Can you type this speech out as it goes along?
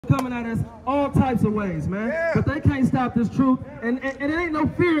coming at us all types of ways, man. Yeah. But they can't stop this truth. And it ain't no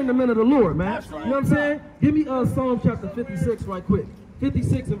fear in the men of the Lord, man. That's right. You know what I'm saying? Give me Psalm chapter 56 right quick.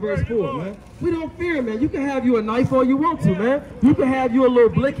 56 and verse 4, man. We don't fear, man. You can have you a knife all you want to, man. You can have you a little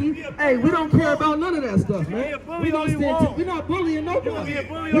blicky. Hey, we don't care about none of that stuff, man. We don't stand. We're not bullying nobody.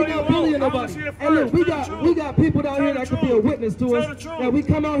 We're not bullying nobody. And look, we got people down here that could be a witness to us. That we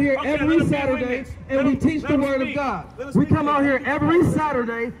come out here every Saturday and we teach the word of God. We come out here every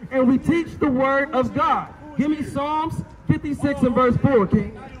Saturday and we teach the word of God. Give me Psalms 56 and verse 4,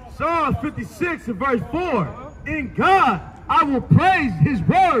 King. Psalms 56 and verse 4. In God I will praise his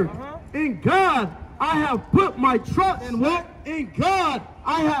word. In God I have put my trust. In what? In God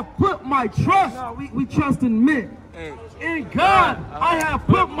I have put my trust. No, we trust in men. In God I have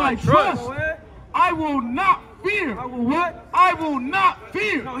put my trust. I will not fear. I will what? I will not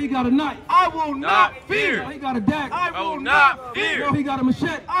fear. No, he got a knife. I will not fear. No, he got a dagger. I will not fear. No, he got a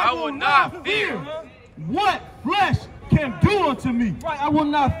machete. I will not fear. What flesh can do unto me? Right, I will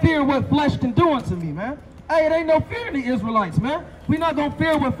not fear what flesh can do unto me, man. Hey, it ain't no fear in the Israelites, man. We're not going to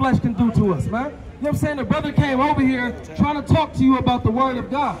fear what flesh can do to us, man. You know what I'm saying? The brother came over here trying to talk to you about the word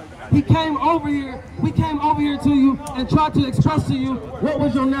of God. He came over here, we came over here to you and tried to express to you what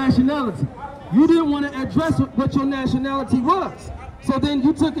was your nationality. You didn't want to address what your nationality was. So then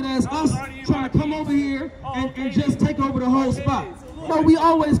you took it as us trying to come over here and just take over the whole spot. No, we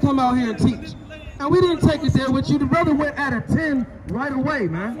always come out here and teach. And we didn't take it there with you. The brother went at a 10 right away,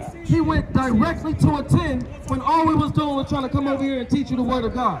 man. He went directly to a 10 when all we was doing was trying to come over here and teach you the word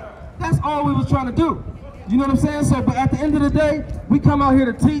of God. That's all we was trying to do. You know what I'm saying? So, but at the end of the day, we come out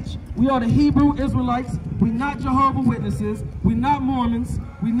here to teach. We are the Hebrew Israelites. We're not Jehovah's Witnesses. We're not Mormons.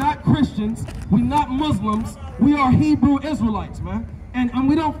 We're not Christians. We're not Muslims. We are Hebrew Israelites, man. And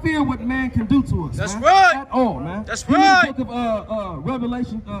we don't fear what man can do to us. That's man. right. At all, man. That's give right. Me the book of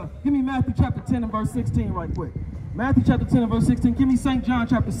Revelation. Give me Matthew chapter 10 and verse 16 right quick. Matthew chapter 10 and verse 16. Give me St. John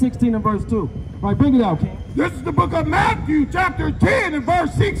chapter 16 and verse 2. Right, bring it out, King. This is the book of Matthew chapter 10 and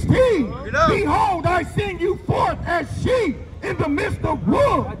verse 16. Behold, I send you forth as sheep in the midst of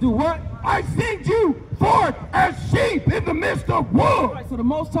wolves. I do what? I send you forth as sheep in the midst of wolves. Right, so the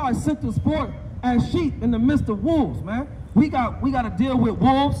Most High sent us forth as sheep in the midst of wolves, man. We got to deal with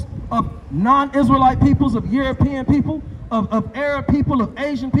wolves of non-Israelite peoples, of European people, of Arab people, of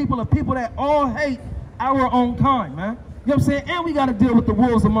Asian people, of people that all hate our own kind, man. You know what I'm saying? And we got to deal with the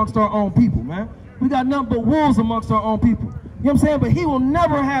wolves amongst our own people, man. We got nothing but wolves amongst our own people. You know what I'm saying? But he will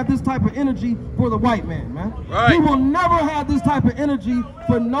never have this type of energy for the white man, man. Right. He will never have this type of energy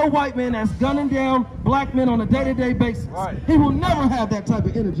for no white man that's gunning down black men on a day-to-day basis. Right. He will never have that type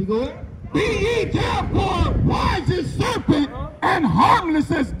of energy. Go ahead. Be ye therefore wise as serpent and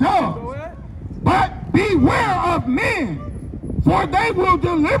harmless as doves. But beware of men, for they will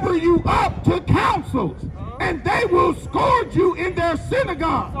deliver you up to councils, and they will scourge you in their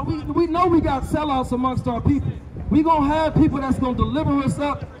synagogues. So we know we got sellouts amongst our people. We gonna have people that's gonna deliver us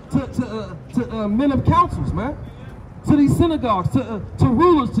up to men of councils, man. To these synagogues, to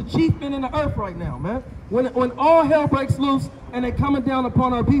rulers, to chief men in the earth right now, man. When all hell breaks loose and they coming down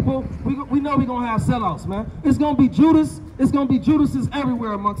upon our people, we know we're going to have sellouts, man. It's going to be Judas. It's going to be Judases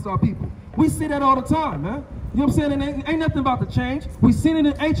everywhere amongst our people. We see that all the time, man. You know what I'm saying? And ain't nothing about to change. We've seen it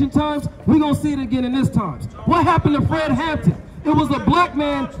in ancient times. We're going to see it again in this times. What happened to Fred Hampton? It was a black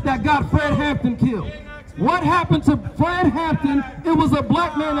man that got Fred Hampton killed. What happened to Fred Hampton? It was a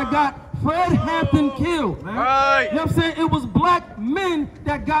black man that got Fred Hampton killed, man. Right. You know what I'm saying? It was black men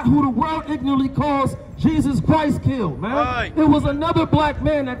that got who the world ignorantly calls Jesus Christ killed, man. Right. It was another black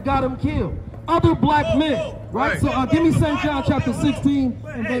man that got him killed. Other black men, right? So give me St. John chapter 16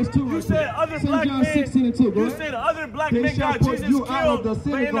 and verse 2. You said other black men. 16 and 2, you said other black men got Jesus killed, but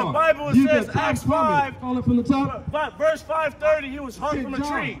in the Bible it says Acts 5. Call it from the top. Verse 5:30, he was hung from a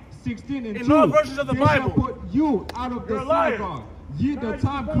tree. 16 and 2. In all verses of the Bible. Put you out of the synagogue. Ye the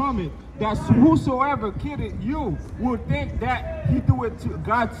time coming that whosoever killed you will think that he do it to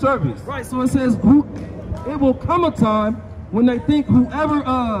God's service. Right, so it says, it will come a time when they think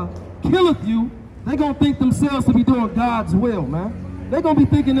whoever killeth you, they're going to think themselves to be doing God's will, man. They're going to be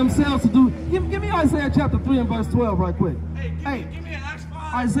thinking themselves to do. Give me Isaiah chapter 3 and verse 12 right quick. Hey, give me an Acts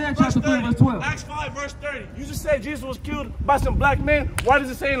 5. Isaiah chapter 3 and verse 12. Acts 5 verse 30. You just said Jesus was killed by some black men. Why does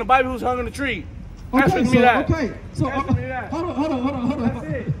it say in the Bible he was hung on a tree? Okay, so, me that. Okay, so me that. hold on. That's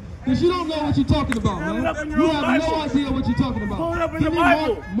it. Because you don't know what you're talking about, man. You have no idea what you're talking about. Pull it up in the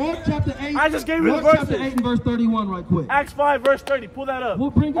Bible. Mark chapter 8. I just gave you the Mark verses. chapter 8 and verse 31 right quick. Acts 5 verse 30. Pull that up.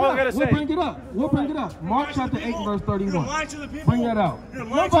 We'll bring it All I up. gotta We'll say. bring it up. We'll bring it up. Mark chapter 8 and verse 31. You're lying to the people. Bring that out. You're lying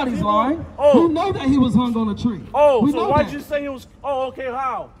to the Nobody's people. lying. Oh. We know that he was hung on a tree. Oh, we so know why'd that. you say he was? Oh, okay.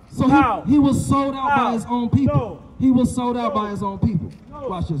 How? So how? he was sold out How? by his own people. No. He was sold out by his own people. No.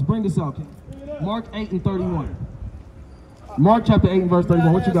 Watch this. Bring this out, King. Mark 8 and 31. Mark chapter 8 and verse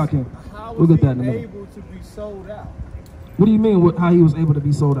 31. What you got, King? We'll get that in a minute. Able to be sold out. What do you mean with how he was able to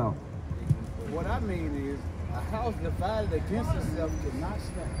be sold out? What I mean is, a house divided against itself cannot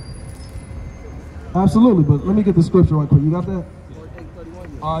stand. Absolutely, but let me get the scripture right quick. You got that?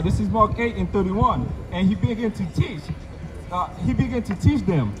 This is Mark 8 and 31, and he began to teach. He began to teach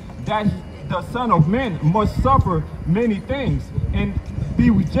them that the Son of Man must suffer many things and be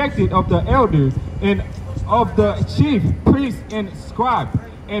rejected of the elders and of the chief priests and scribes,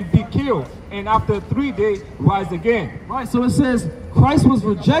 and be killed, and after 3 days rise again. Right, so it says Christ was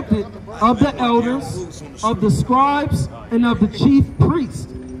rejected of the elders, of the scribes, and of the chief priests.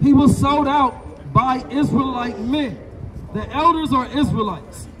 He was sold out by Israelite men. The elders are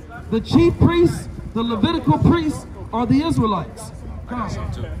Israelites. The chief priests, the Levitical priests, are the Israelites. Come on.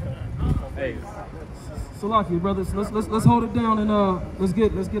 Hey. Salaki, brothers, let's hold it down and let's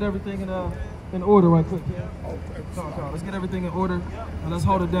get everything in order right quick. Come on. Let's get everything in order and let's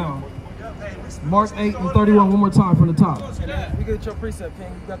hold it down. Mark 8 and 31 one more time from the top. You get your precept,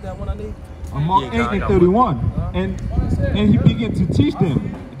 King. You got that one I need? Mark 8 and 31, and he began to teach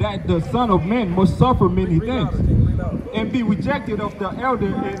them that the Son of Man must suffer many things and be rejected of the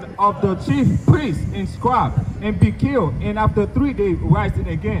elder and of the chief priests and scribe, and be killed, and after 3 days rising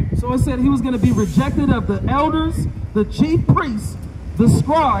again. So it said he was going to be rejected of the elders, the chief priests, the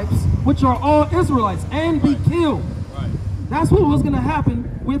scribes, which are all Israelites, and be killed. That's what was going to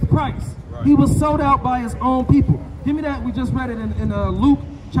happen with Christ. He was sold out by his own people. Give me that. We just read it in Luke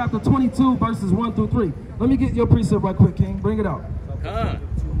chapter 22, verses 1 through 3. Let me get your precept right quick, King. Bring it out.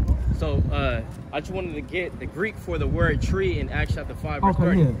 So I just wanted to get the Greek for the word tree in Acts chapter 5 verse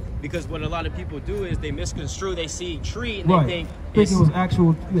 30. Yeah. Because what a lot of people do is they misconstrue, they see tree and Right. they think it was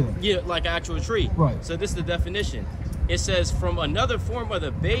actual, yeah, like an actual tree. Right. So this is the definition. It says, from another form of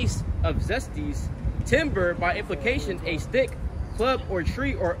the base of zestes, timber, by implication, a stick, club, or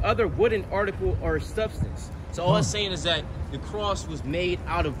tree, or other wooden article or substance. So all it's saying is that the cross was made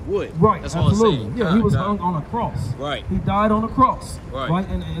out of wood. Right, that's absolutely. all it's saying. Yeah, he was hung on a cross. Right. He died on a cross. Right.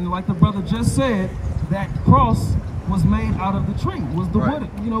 And like the brother just said, that cross was made out of the tree. Was the wood,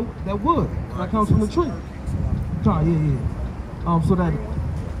 that wood that comes from the tree. Yeah. So that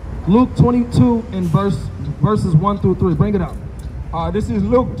Luke 22 and verses 1 through 3. Bring it out. This is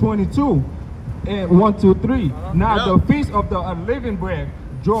Luke 22 and 1 to 3. Now the feast of the unleavened bread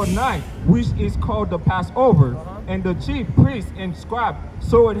draw nigh, which is called the Passover, and the chief priests and scribes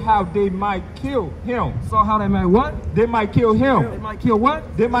saw it how they might kill him. Saw how they might what? They might kill him. They might kill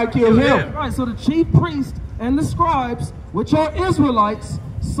what? They might kill him. Right, so the chief priests and the scribes, which are Israelites,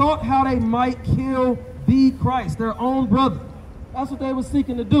 sought how they might kill the Christ, their own brother. That's what they were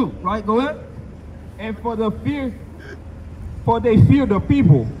seeking to do, right? Go ahead. And they fear the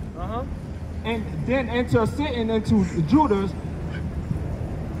people. And then interceding into Judas,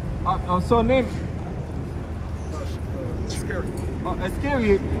 surnamed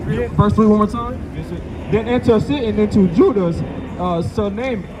Iscariot. Verse 3 one more time. Then interceding into Judas,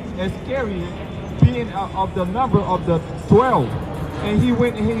 surnamed Iscariot, being of the number of the 12. And he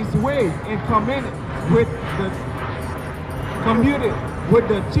went his way and commuted with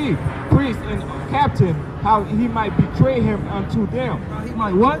the chief priest and captain, how he might betray him unto them. He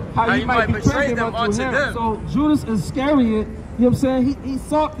might what? How he might betray them unto them. So Judas Iscariot, you know what I'm saying? He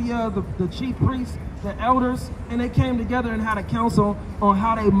sought the chief priests, the elders, and they came together and had a council on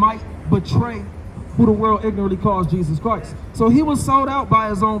how they might betray who the world ignorantly calls Jesus Christ. So he was sold out by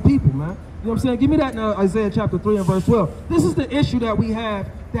his own people, man. You know what I'm saying? Give me that in Isaiah chapter 3 and verse 12. This is the issue that we have,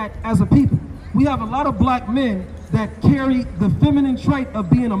 that as a people, we have a lot of black men that carry the feminine trait of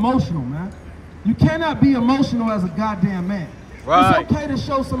being emotional, man. You cannot be emotional as a goddamn man. Right. It's okay to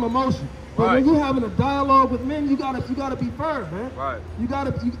show some emotion, but when you're having a dialogue with men, you gotta be firm, man. Right. You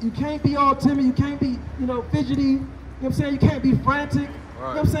can't be all timid. You can't be fidgety. You know what I'm saying? You can't be frantic. You know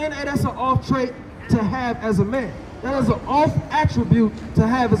what I'm saying? Hey, that's an off trait to have as a man. That is an off attribute to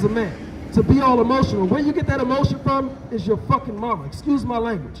have as a man. To be all emotional. Where you get that emotion from is your fucking mama. Excuse my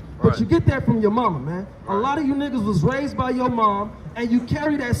language. But you get that from your mama, man. A lot of you niggas was raised by your mom, and you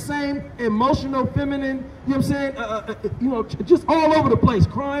carry that same emotional, feminine, you know what I'm saying, just all over the place,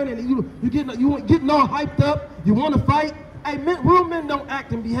 crying, and you getting all hyped up, you want to fight, Hey, real men don't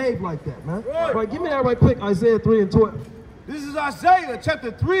act and behave like that, man. Right, give me that right quick, Isaiah 3 and 12. This is Isaiah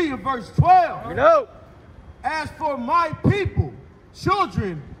chapter 3 and verse 12. You know. As for my people,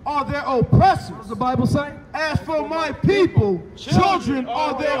 children are their oppressors. What does the Bible say? As for my people, children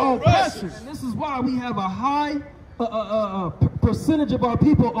are their oppressors. And this is why we have a high percentage of our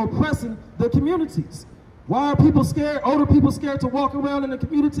people oppressing the communities. Why are people scared, older people scared to walk around in the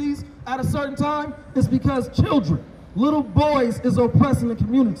communities at a certain time? It's because children, little boys is oppressing the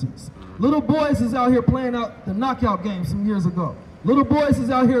communities. Little boys is out here playing out the knockout game some years ago. Little boys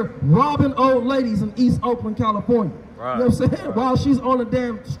is out here robbing old ladies in East Oakland, California. Right. You know what I'm saying? While she's on a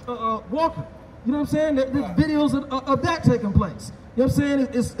damn walker. You know what I'm saying? There's videos of that taking place. You know what I'm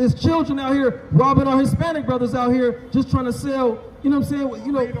saying? It's children out here robbing our Hispanic brothers out here just trying to sell, you know what I'm saying?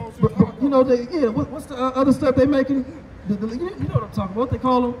 You know, what's the other stuff they making? You know what I'm talking about? What they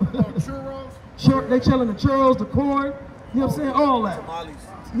call them? Churros. They selling the churros, the corn. You know what I'm saying? All that. Tamales.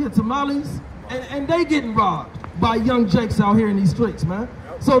 Yeah, tamales. And they getting robbed by young jakes out here in these streets, man.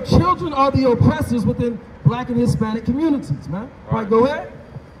 So children are the oppressors within Black and Hispanic communities, man. Right, go ahead.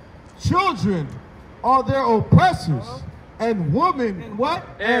 Children are their oppressors, and women and what?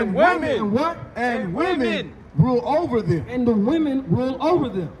 And women and what? And women rule over them. And the women rule over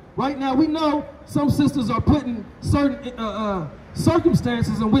them. Right now, we know some sisters are put in certain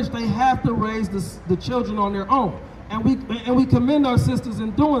circumstances in which they have to raise the children on their own, and we commend our sisters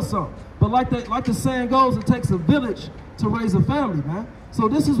in doing so. But like the saying goes, it takes a village to raise a family, man. So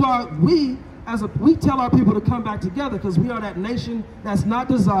this is why we tell our people to come back together, because we are that nation that's not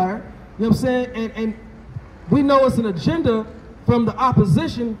desired. You know what I'm saying? And we know it's an agenda from the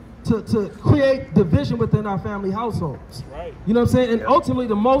opposition to create division within our family households. Right. You know what I'm saying? And ultimately,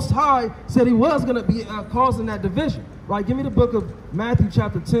 the Most High said He was going to be causing that division. Right? Give me the book of Matthew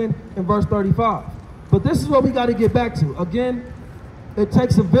chapter 10 and verse 35. But this is what we got to get back to. Again, it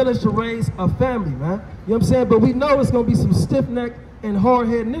takes a village to raise a family, man. You know what I'm saying? But we know it's going to be some stiff-necked and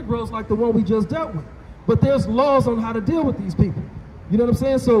hard-headed Negroes like the one we just dealt with. But there's laws on how to deal with these people. You know what I'm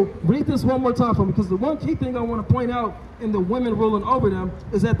saying? So read this one more time for me, because the one key thing I want to point out in the women ruling over them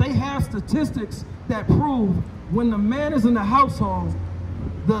is that they have statistics that prove when the man is in the household,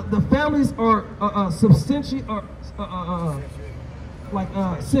 the families are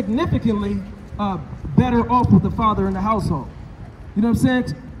significantly better off with the father in the household. You know what I'm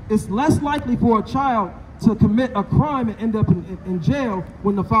saying? It's less likely for a child to commit a crime and end up in jail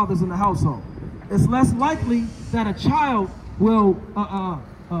when the father's in the household. It's less likely that a child will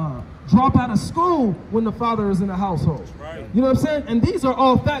drop out of school when the father is in the household. Right. You know what I'm saying? And these are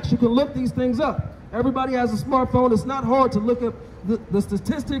all facts. You can look these things up. Everybody has a smartphone. It's not hard to look up the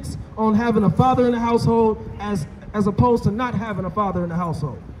statistics on having a father in the household as opposed to not having a father in the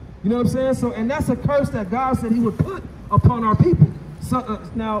household. You know what I'm saying? So, and that's a curse that God said He would put upon our people. So,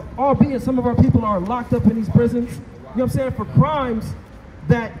 now, albeit some of our people are locked up in these prisons, you know what I'm saying, for crimes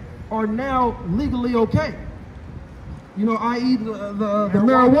that are now legally okay. You know, i.e. the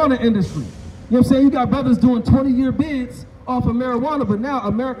marijuana industry. You know what I'm saying? You got brothers doing 20-year bids off of marijuana, but now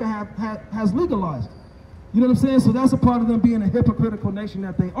America has legalized it. You know what I'm saying? So that's a part of them being a hypocritical nation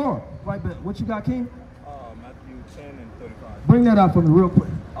that they are. Right, but what you got, King? Matthew 10 and 35. Bring that out for me real quick.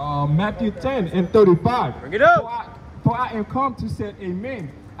 Matthew 10 and 35. Bring it up. For I am come to set a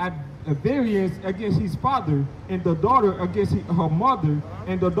man at variance against his father, and the daughter against her mother,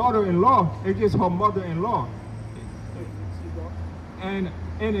 and the daughter-in-law against her mother-in-law. And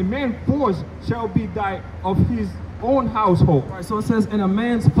a man's force shall be that of his own household. Right, so it says, and a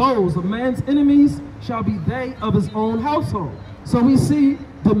man's foes, a man's enemies shall be they of his own household. So we see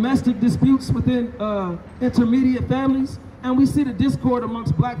domestic disputes within intermediate families, and we see the discord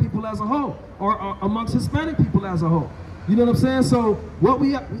amongst Black people as a whole, or amongst Hispanic people as a whole. You know what I'm saying? So what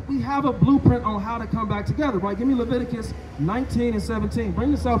we have a blueprint on how to come back together, right? Give me Leviticus 19 and 17.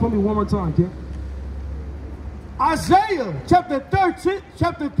 Bring this out for me one more time, kid. Isaiah chapter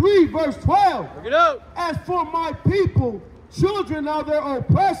 3, verse 12. Bring it out. As for my people, children are their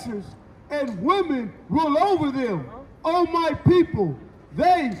oppressors, and women rule over them. O my people,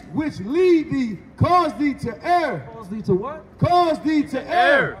 they which lead thee cause thee to err. Cause thee to what? Cause thee to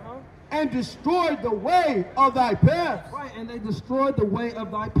err. And destroyed the way of thy path. Right, and they destroyed the way of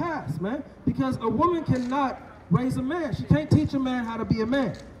thy paths, man. Because a woman cannot raise a man. She can't teach a man how to be a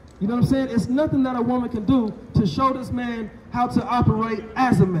man. You know what I'm saying? It's nothing that a woman can do to show this man how to operate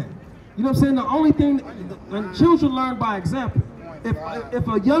as a man. You know what I'm saying? The only thing, and children learn by example. If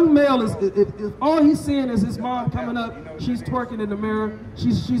a young male is, if all he's seeing is his mom coming up, she's twerking in the mirror,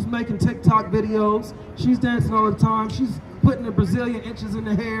 she's making TikTok videos, she's dancing all the time, she's putting the Brazilian inches in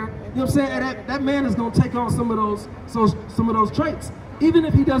the hair. You know what I'm saying? And that man is going to take on some of those traits. Even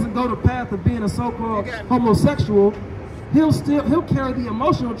if he doesn't go the path of being a so-called homosexual, he'll carry the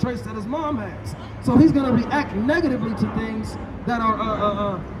emotional traits that his mom has. So he's going to react negatively to things that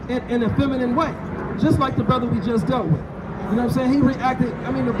are in a feminine way, just like the brother we just dealt with. You know what I'm saying? He reacted.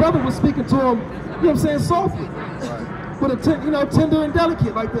 I mean, the brother was speaking to him, you know what I'm saying, softly, but tender and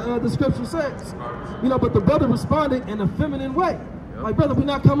delicate, like the scripture says. You know, but the brother responded in a feminine way. Like, brother, we're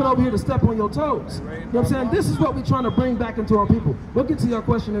not coming over here to step on your toes. You know what I'm saying? This is what we're trying to bring back into our people. We'll get to your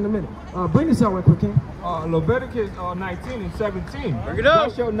question in a minute. Bring this out real quick, King. Leviticus 19 and 17. Bring it up.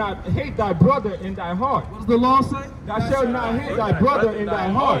 Thou shalt not hate thy brother in thy heart. What does the law say? Thou shalt not hate thy brother in thy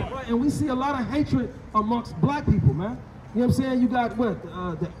heart. Right, and we see a lot of hatred amongst black people, man. You know what I'm saying? You got what?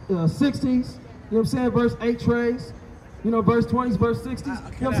 The 60s, you know what I'm saying? Verse 8 trays, you know, verse 20s, verse 60s. You know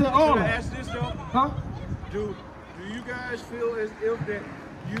what I'm saying? All Can I that. ask this though? Huh? Do you guys feel as if that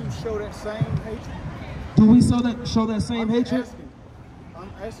you show that same hatred? Do we show that same hatred?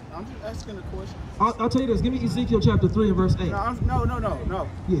 I'm just asking a question. I'll tell you this. Give me Ezekiel chapter 3 and verse 8.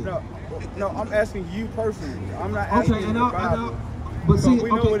 No, I'm asking you personally. I'm not asking Okay, you and the Bible. I'll but So see, we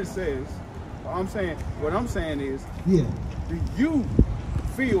know okay. what it says. What I'm saying is, Yeah. do you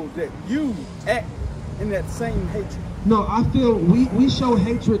feel that you act in that same hatred? No, I feel we show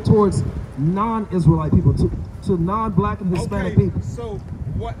hatred towards non-Israelite people, to non-black and Hispanic people. So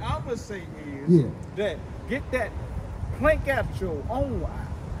what I'm gonna say is that get that plank out your own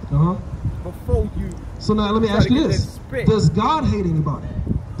eye before you. So now let me ask you this: does God hate anybody?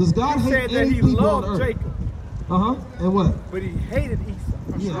 Does God hate any people on earth? Jacob. And what? But he hated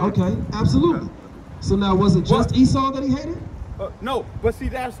Esau. Yeah. Okay. Absolutely. So now, was it just Esau that he hated? No, but see,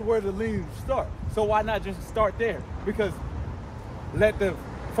 that's where the lineage starts. So why not just start there? Because let the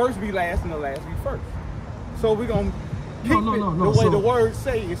first be last and the last be first. So we're going to keep it the way the words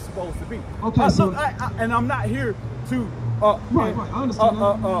say it's supposed to be. Okay, so... and I'm not here to... right, I understand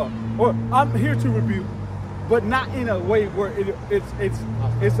or I'm here to rebuke, but not in a way where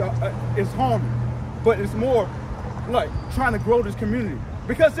it's harming. But it's more like trying to grow this community.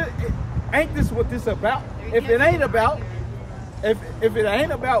 Because ain't this what this about? If it ain't about... If it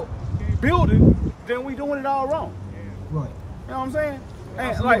ain't about building, then we doing it all wrong. Right. You know what I'm saying?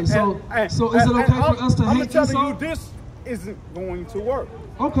 And so is it okay for us to hate Esau? I'm telling you, this isn't going to work.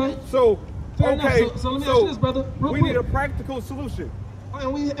 Okay. So, fair enough. So let me ask you this, brother. Real quick. We need a practical solution.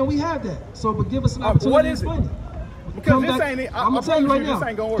 And we have that. So, but give us an opportunity to explain it. Because this ain't it. I'm gonna tell you right now. This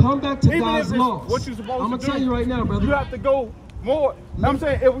ain't gonna work. Come back to Even God's if laws. What you supposed to do? I'm gonna tell you right now, brother. You have to go more. I'm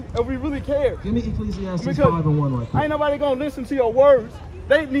saying if we really care. Give me Ecclesiastes 5:1 right quick. Ain't nobody gonna listen to your words.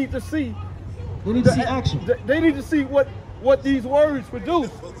 They need to see. They need to see action. They need to see what these words produce.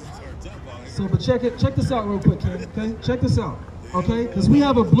 So, but check this out real quick, Ken. Okay, check this out. Okay, because we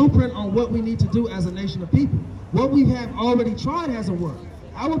have a blueprint on what we need to do as a nation of people. What we have already tried hasn't worked.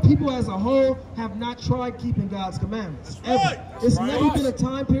 Our people as a whole have not tried keeping God's commandments. Ever. It's never been a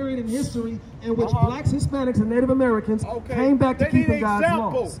time period in history in which blacks, Hispanics, and Native Americans came back to keeping God's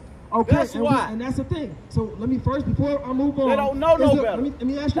laws. Okay, that's and that's the thing. So let me first, before I move on, they don't know no better. Let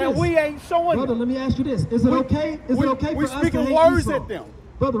me ask you this. And we ain't showing brother, let me ask you this. Is it okay? Is it okay for us to hate speaking words Esau? at them.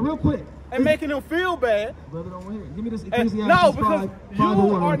 Brother, real quick. And making them feel bad. Brother, don't hear it. Give me this Ecclesiastes no, because 5:1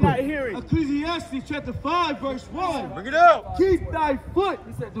 you are not quick. hearing. Ecclesiastes chapter 5 verse 1. Bring it up. Keep thy foot.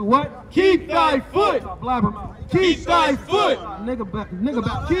 He said, do what? Keep thy foot. Blabbermouth. Keep thy foot. Nigga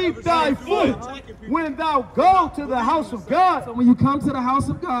back. Keep thy foot when thou go to the house of God. So when you come to the house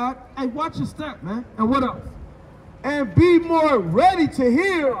of God, hey, watch your step, man. And what else? And be more ready to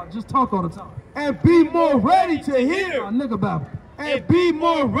hear. Just talk all the time. And be more ready to hear. Nigga babble. And be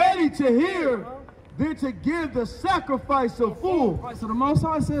more ready to hear than to give the sacrifice of fools. Right, so the Most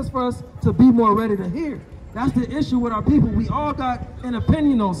High says for us to be more ready to hear. That's the issue with our people. We all got an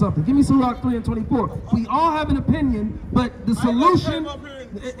opinion on something. Give me Sirach 3:24. We all have an opinion, but the solution,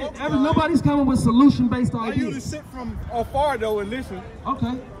 nobody's coming with solution-based ideas. I usually sit from afar though and listen.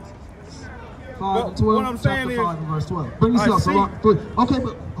 Okay. 5 and 12, what I'm saying chapter 5 is, and verse 12. Bring this up, Sirach 3. Okay,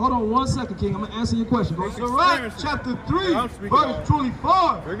 but hold on 1 second, King. I'm going to answer your question. Go ahead. Sirach chapter 3 verse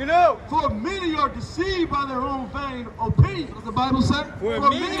 25. Bring it up. For many are deceived by their own vain opinion. What does the Bible say?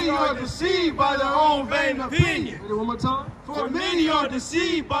 For many are deceived by their own vain opinion. Read it one more time. For many are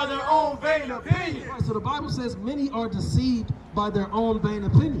deceived by their own vain opinion. Right, so the Bible says many are deceived by their own vain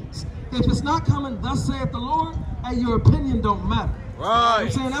opinions. If it's not coming, thus saith the Lord, and your opinion don't matter. Right. I'm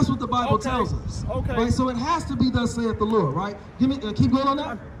saying that's what the Bible tells us. Okay. Right, so it has to be thus saith the Lord, right? Give me, keep going on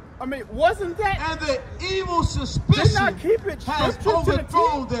that. I mean, wasn't that? And the evil suspicion Did not keep it has scripture to the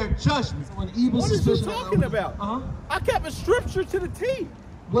overthrown their judgment. When evil What are you suspicion talking about? I kept a scripture to the T.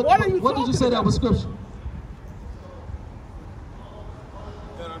 What are you What did you say that was scripture?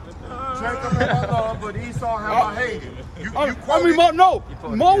 Jacob have I loved, but Esau have I hated. You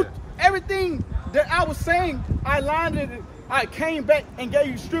everything that I was saying, I lined it. I came back and gave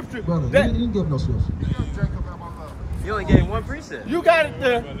you scripture. Brother, that you didn't give no scripture. Jacob have I loved. You only gave one precept. You got it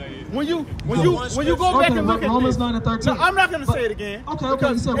there. When you go back and look at Romans this. 9 and 13. No, I'm not going to say it again. Okay,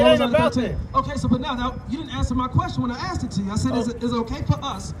 because you said it Romans ain't 9 about and 13. that. Okay, so but now you didn't answer my question when I asked it to you. I said, is it okay for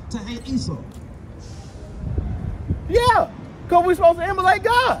us to hate Esau? Yeah, because we're supposed to emulate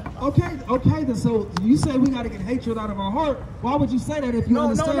God. Okay, then so you say we got to get hatred out of our heart. Why would you say that if you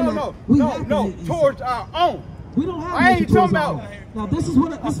understand that we have to hate Esau? Towards our own. We don't have I ain't hatred talking towards our about. own. Now this is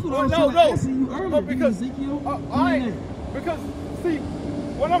what I was trying to answer you earlier. Because Ezekiel, because see,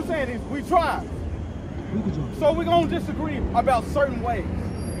 what I'm saying is we tried. So we're gonna disagree about certain ways.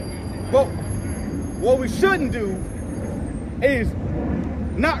 But what we shouldn't do is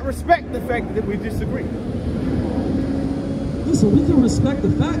not respect the fact that we disagree. Listen, we can respect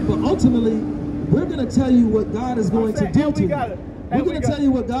the fact, but ultimately, we're going to tell you what God is going to do to you. We're going to tell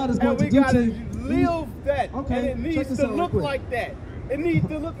you what God is going to do to you. Live that, okay, and it needs to look like that. It needs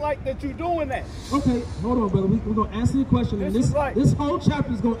to look like that you're doing that. Okay, hold on, brother. We're going to answer your question, and this whole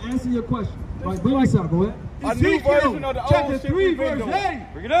chapter is going to answer your question. Right, bring this out, go ahead. A new version of the chapter old 3, verse 8.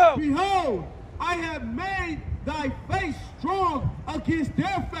 Bring it up. Behold, I have made thy face strong against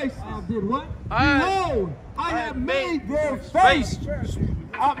their faces. Did what? Behold, I have made their face.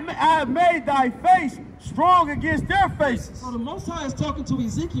 I have made thy face strong against their faces. So the Most High is talking to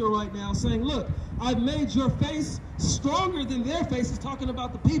Ezekiel right now, saying, look, I've made your face stronger than their faces, talking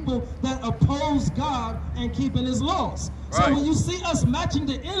about the people that oppose God and keeping his laws. Right. So when you see us matching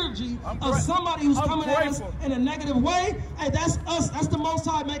the energy of somebody who's coming at us in a negative way, hey, that's us. That's the Most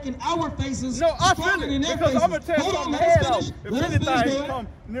High making our faces stronger than their faces. I'm going to tell you something. If anything come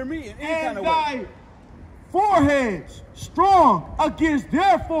near me in any kind of way. Foreheads strong against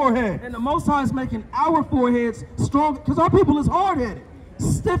their forehead. And the Most High is making our foreheads strong, because our people is hard-headed,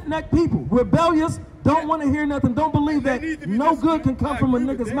 stiff-necked people, rebellious, don't want to hear nothing, don't believe that no good can come from a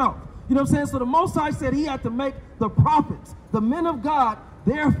nigga's mouth. You know what I'm saying? So the Most High said he had to make the prophets, the men of God,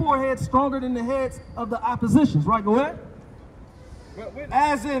 their foreheads stronger than the heads of the oppositions. Right, go ahead.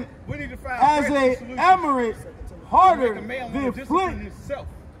 As an emirate harder than flint,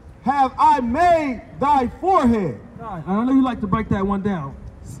 have I made thy forehead. I know you like to break that one down.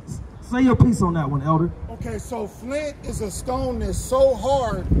 Say your piece on that one, Elder. Okay, so flint is a stone that's so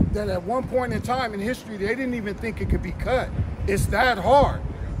hard that at one point in time in history, they didn't even think it could be cut. It's that hard.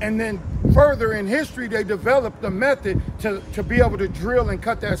 And then further in history, they developed a method to be able to drill and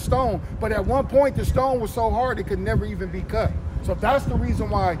cut that stone. But at one point, the stone was so hard, it could never even be cut. So that's the reason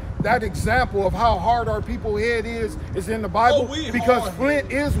why that example of how hard our people's head is in the Bible, because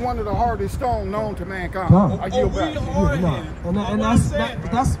flint is one of the hardest stones known to mankind. I yield back. And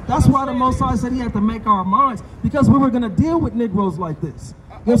that's why the Most High said he had to make our minds, because we were going to deal with Negroes like this.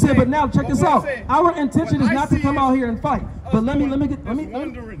 You know what I'm saying? But now check this out. Our intention is not to come out here and fight. But let me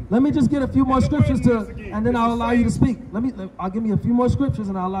just get a few more scriptures and then I'll allow you to speak. I'll give me a few more scriptures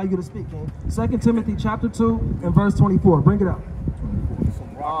and I'll allow you to speak. 2 Timothy chapter 2 and verse 24. Bring it out.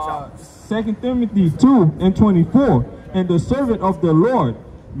 2 Timothy 2 and 24. And the servant of the Lord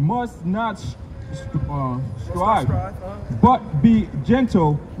must not strive, but be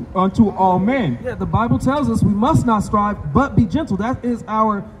gentle unto all men. Yeah, the Bible tells us we must not strive, but be gentle. That is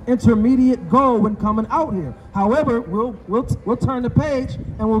our intermediate goal when coming out here. However, we'll turn the page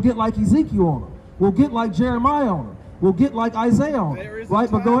and we'll get like Ezekiel on them. We'll get like Jeremiah on them. We'll get like Isaiah on them.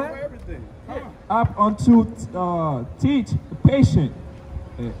 Right? But go ahead. Up unto teach patient.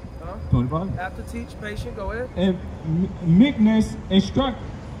 25. After teach patient, go ahead. And meekness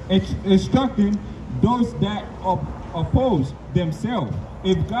instructing those that oppose themselves.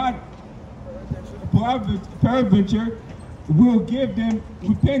 If God peradventure will give them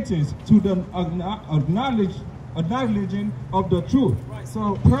repentance to the acknowledging of the truth. Right.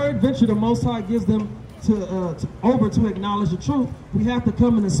 So peradventure the Most High gives them to acknowledge the truth. We have to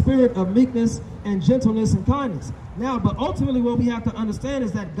come in the spirit of meekness and gentleness and kindness. Now, but ultimately what we have to understand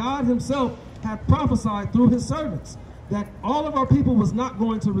is that God himself had prophesied through his servants that all of our people was not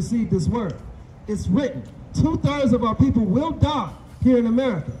going to receive this word. It's written, 2/3 of our people will die here in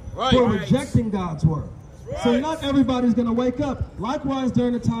America for rejecting God's word. So not everybody's going to wake up. Likewise,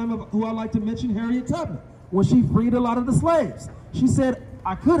 during the time of who I like to mention, Harriet Tubman, when she freed a lot of the slaves. She said,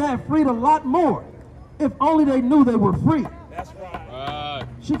 I could have freed a lot more if only they knew they were free. That's right.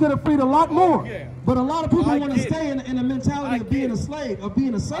 She could have freed a lot more. Yeah. But a lot of people want to get stay in a mentality of being a slave, of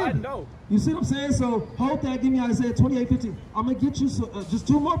being a servant. I know. You see what I'm saying? So hold that. Give me Isaiah 28:15. I'm going to get you just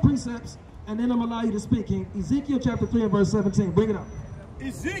 2 more precepts, and then I'm going to allow you to speak. King. Ezekiel chapter 3 and verse 17. Bring it up.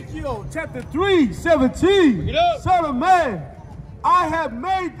 Ezekiel chapter 3:17. Son of man, I have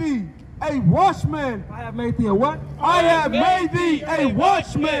made thee a watchman. I have made thee a what? I have made thee a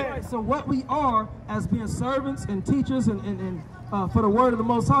watchman. Right, so what we are as being servants and teachers and for the word of the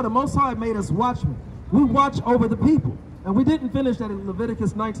Most High made us watchmen. We watch over the people. And we didn't finish that in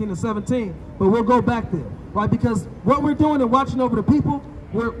Leviticus 19 and 17, but we'll go back there, right? Because what we're doing and watching over the people,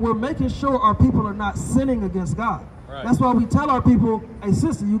 we're making sure our people are not sinning against God. Right. That's why we tell our people, hey,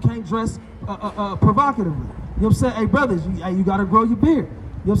 sister, you can't dress provocatively. You know what I'm saying? Hey, brothers, you got to grow your beard.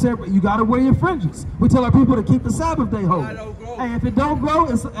 You know what I'm saying? You got to wear your fringes. We tell our people to keep the Sabbath day holy. Hey, if it don't grow,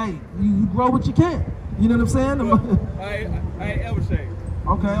 you grow what you can. You know what I'm saying? I ain't ever say.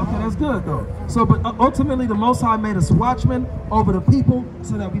 Okay, that's good though. So, but ultimately, the Most High made us watchmen over the people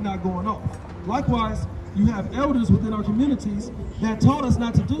so that we're not going off. Likewise, you have elders within our communities that taught us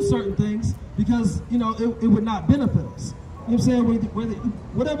not to do certain things because, you know, it would not benefit us. You know what I'm saying?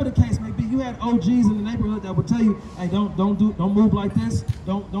 Whatever the case may be, you had OGs in the neighborhood that would tell you, hey, don't move like this,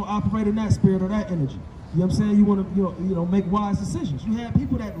 don't operate in that spirit or that energy. You know what I'm saying? You want to make wise decisions. You have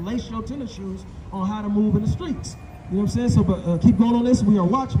people that lace your tennis shoes on how to move in the streets. You know what I'm saying? So, but keep going on this. We are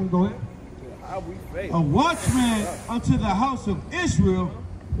watchmen. Go ahead. A watchman unto the house of Israel.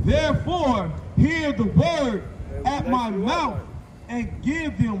 Therefore, hear the word at my mouth and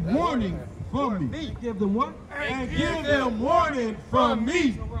give them warning from me. Give them what? And give them warning from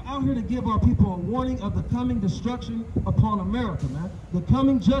me. So we're out here to give our people a warning of the coming destruction upon America, man. The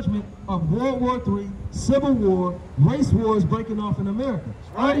coming judgment of World War III, Civil War, race wars breaking off in America.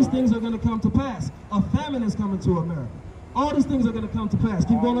 All these things are going to come to pass. A famine is coming to America. All these things are going to come to pass.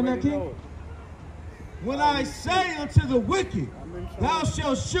 Keep going on that, King. When I say unto the wicked, thou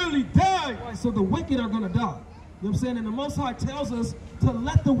shalt surely die. Right, so the wicked are going to die. You know what I'm saying? And the Most High tells us to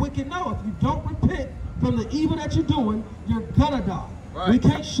let the wicked know. If you don't repent from the evil that you're doing, you're going to die. Right. We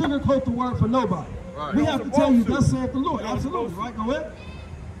can't sugarcoat the word for nobody. Right. We have to tell you, thus saith the Lord. Absolutely, right? Go ahead.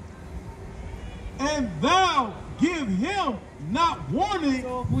 And thou give him not warning.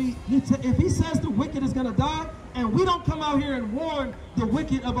 So if he says the wicked is going to die, and we don't come out here and warn the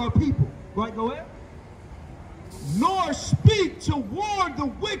wicked of our people, right? Go ahead. Nor speak to warn the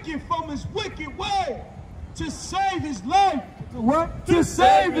wicked from his wicked way, to save his life. What? To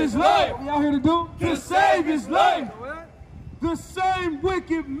save his life. What we out here to do? To save his life. The same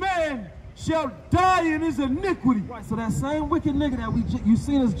wicked man shall die in his iniquity. Right, so that same wicked nigga that you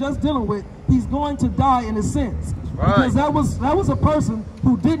seen us just dealing with, he's going to die in his sins. Right. Because that was a person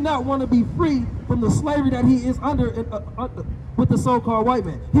who did not want to be free from the slavery that he is under with the so-called white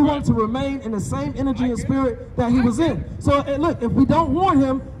man. He wanted to remain in the same energy and spirit that he was in. So look, if we don't warn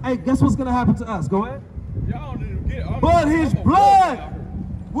him, hey, guess what's going to happen to us? Go ahead. But his blood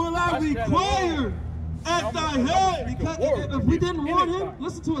will I require at thy head. Because if we didn't warn him,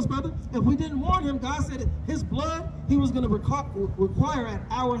 listen to us, brother. If we didn't warn him, God said his blood, he was going to require at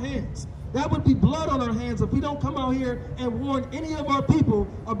our hands. That would be blood on our hands if we don't come out here and warn any of our people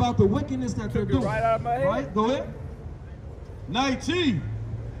about the wickedness that they're doing. Right out of my head. Right? Go ahead. 19.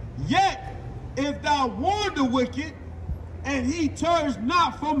 Yet, if thou warn the wicked, and he turns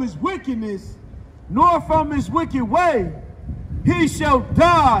not from his wickedness, nor from his wicked way, he shall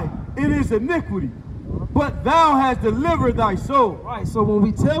die in his iniquity. But thou hast delivered thy soul. Right, so when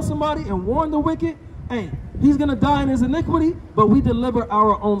we tell somebody and warn the wicked, hey, he's going to die in his iniquity, but we deliver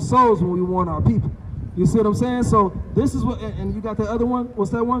our own souls when we warn our people. You see what I'm saying? So this is what, and you got the other one?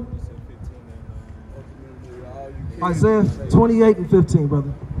 What's that one? Isaiah 28 and 15,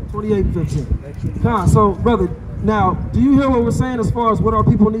 brother. 28 and 15. Come on, so, brother, now, do you hear what we're saying as far as what our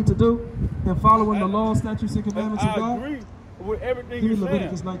people need to do in following the law, statutes, and commandments of God? I agree with everything you're saying.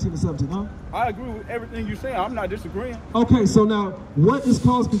 Leviticus 19 and 17, huh? I agree with everything you're saying. I'm not disagreeing. Okay, so now, what is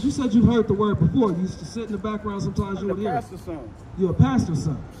caused, because you said you've heard the word before. You used to sit in the background sometimes, you would hear it. I'm a pastor's son. You're a pastor's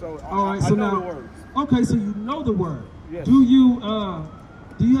son. So all right, I so know now, the words. Okay, so you know the word. Yes. Do you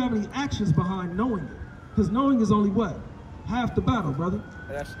have any actions behind knowing it? Because knowing is only what? Half the battle, brother.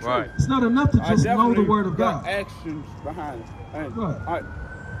 That's true. Right. It's not enough to just know the word of God. Actions behind it. And right.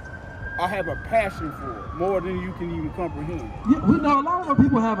 I have a passion for it, more than you can even comprehend. Yeah, we know a lot of our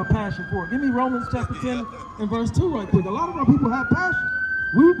people have a passion for it. Give me Romans chapter 10 and verse 2 right quick. A lot of our people have passion.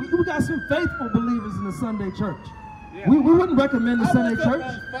 We got some faithful believers in the Sunday church. Yeah. We wouldn't recommend the Sunday church. I woke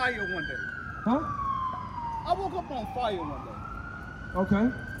up on fire one day. Huh? I woke up on fire one day.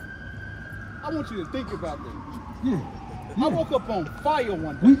 Okay. I want you to think about this. Yeah. I woke up on fire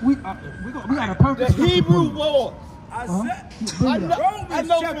one day. We got a perfect The scripture for Hebrew you. wars. I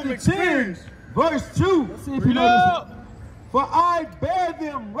know chapter from experience. 10, verse 2. Let's see if you know this. For I bear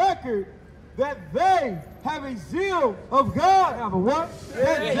them record that they have a zeal of God. Have a what?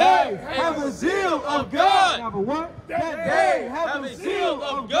 That they have a zeal of God. Have a what? That they have a zeal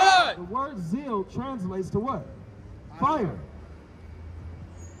of God. The word zeal translates to what? Fire.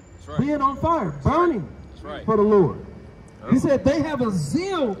 That's right. Being on fire, burning That's right. for the Lord. He said they have a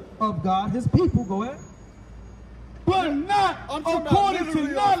zeal of God, his people, go ahead. But not according to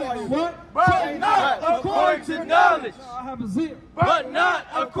knowledge. What? But not according to knowledge. I have a zeal. But not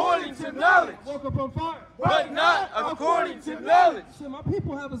according to knowledge. Woke up on fire. But not according to knowledge. So my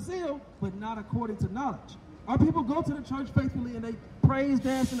people have a zeal, but not according to knowledge. Our people go to the church faithfully and they praise,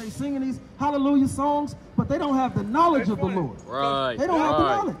 dance, and they sing these hallelujah songs, but they don't have the knowledge of the Lord. Right. They don't have the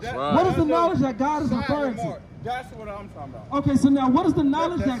knowledge. What is the knowledge that God is referring to? That's what I'm talking about. Okay, so now what is the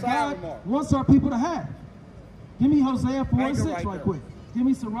knowledge that God silent mark. wants our people to have? Give me Hosea 4 and Anchor 6 right right there. quick. Give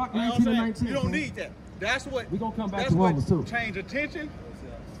me Sirach 19 and 19. You don't need that. That's what. We're going to come back that's to Romans what too. changed attention,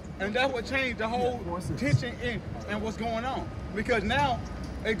 and that's what changed the whole 4 and 6. tension and what's going on. Because now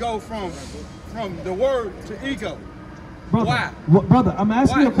it goes from the word to ego. Brother, Why? Brother, I'm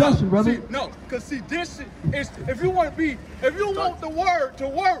asking you a question, brother. Because this is if you want the word to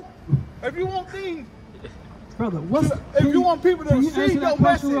work, if you want things. Brother, If you want people to see your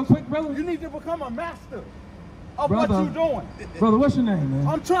message, real quick, brother? you need to become a master of Brother, what you're doing. Brother, what's your name, man?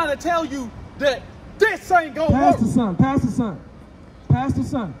 I'm trying to tell you that this ain't gonna work. Pastor Son, Pastor Son, Pastor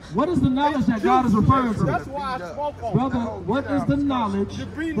Son. What is the knowledge that God is referring to? That's why I spoke on Brother, what is the knowledge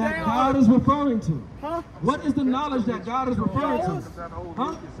that God is referring to? Huh? What is the knowledge that God is referring to?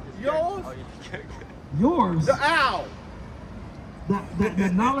 Huh? Yours? Yours? The owl.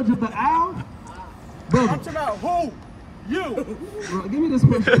 The knowledge of the owl? I'm Brother, talking about who? You. give me this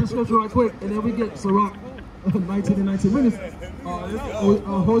scripture right quick, and then we get Sirach 19 and 19 minutes.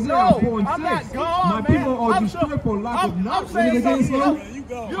 Hosea 4 and 6. I'm not God, My man. people are I'm destroyed for lack of I'm knowledge. saying What did it something say?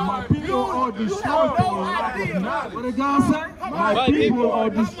 else. My people are destroyed for lack of knowledge. What did God say? My people are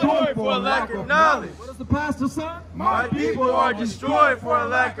destroyed for a lack of knowledge. What does the pastor say? My people are destroyed for a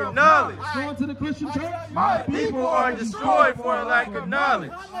lack of knowledge. Going to the Christian church? My people are destroyed for a lack of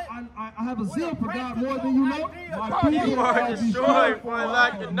knowledge. I have a zeal for God more than you know. My people are destroyed for a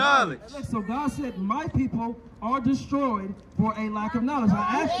lack of knowledge. So God said, my people are destroyed for a lack of knowledge.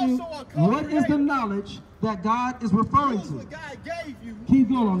 I asked you, what is the knowledge that God is referring to? Keep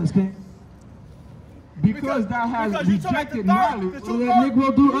going on this, King. Because thou hast rejected knowledge. What did that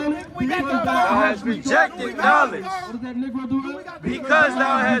Negro do earlier? Because thou hast rejected knowledge. What did that Negro do earlier? Because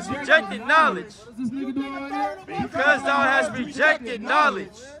thou hast rejected knowledge. What does this nigga do earlier? Because thou hast rejected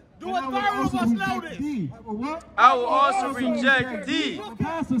knowledge. Do a third of us know this? What? I will also reject thee.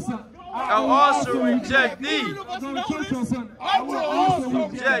 Pastor son. I will also reject thee. I go to church on Sunday. I will also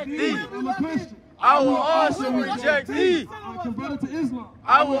reject thee. I'm a Christian. I will also reject thee. I converted to Islam.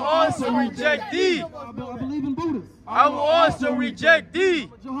 I will also reject thee. I believe in Buddhism. I will also reject thee.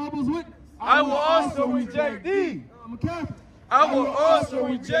 Jehovah's Witness. I will also reject thee. I'm a Catholic. I will also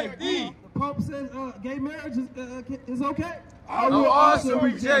reject thee. The Pope says gay marriage is okay. I will also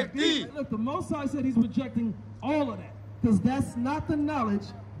reject thee. Look, the Most High said he's rejecting all of that. Because that's not the knowledge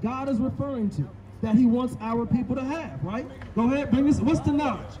God is referring to, that he wants our people to have, right? Go ahead, bring this. What's the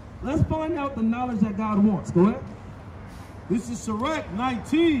knowledge? Let's find out the knowledge that God wants. Go ahead. This is Sirach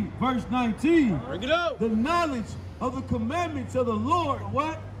 19, verse 19. Bring it up. The knowledge of the commandments of the Lord.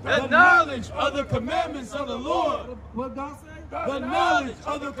 What? The knowledge of the commandments of the Lord. What God say? The knowledge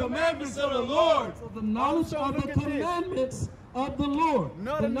of the commandments of the Lord. So the knowledge of the commandments of the Lord.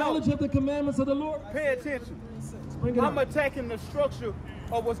 The knowledge of the commandments of the Lord. Pay attention. Bring it I'm up. attacking the structure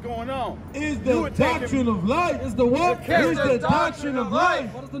of what's going on. Is the doctrine of life. Is the what? Is the doctrine of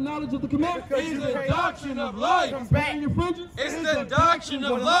life. What is the knowledge of the commandments? Is the doctrine of life. Wearing your fringes? It's the doctrine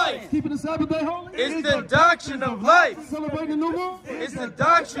of life. Keeping the Sabbath day holy? It's the doctrine of life. Celebrating the new moon? It's the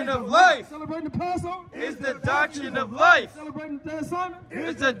doctrine of life. Celebrating the Passover? It's the doctrine of life. Celebrating the day of Simon?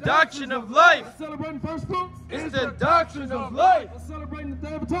 It's the doctrine of life. Celebrating first fruits? It's the doctrine of life. Celebrating the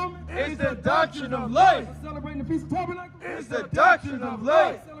Day of Atonement? It's the doctrine of life. Celebrating the Feast of Tabernacles? It's the doctrine of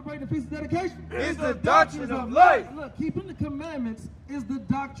life. Celebrating the Feast of Dedication? It's the doctrine of life. Look, keeping the commandments is the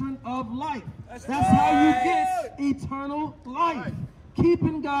doctrine of life. That's how you get eternal life.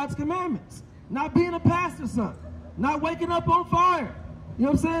 Keeping God's commandments. Not being a pastor's son. Not waking up on fire. You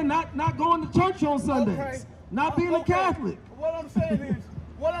know what I'm saying? Not going to church on Sundays. Okay. Not being a Catholic. What I'm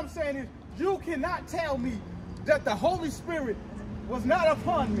saying is, you cannot tell me that the Holy Spirit was not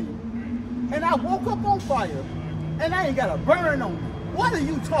upon me, and I woke up on fire, and I ain't got a burn on me. What are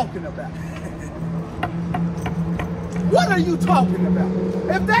you talking about? What are you talking about?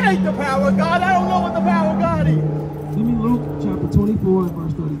 If that ain't the power of God, I don't know what the power of God is. Give me Luke chapter 24 and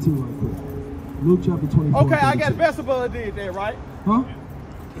verse 32 right quick. Luke chapter 24. Okay, I guess Beelzebub did that, right? Huh?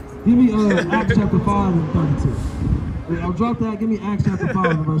 Give me Acts chapter 5 and 32. Yeah, I'll drop that. Give me Acts chapter 5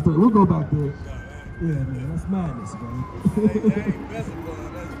 and verse 30. We'll go back there. Yeah, man, that's madness, man.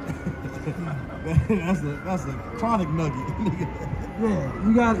 that's a chronic nugget. Yeah,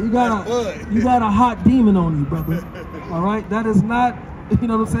 you got a hot demon on you, brother. All right, that is not, you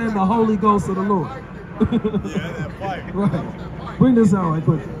know what I'm saying, the Holy Ghost of the Lord. Yeah, that fight. Right. Bring this out right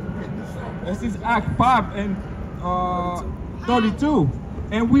quick. This is Act 5 and 32.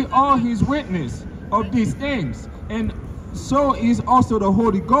 And we are his witness of these things. And so is also the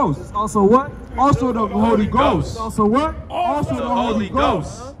Holy Ghost. Also what? Also the Holy Ghost. Also what? Also the Holy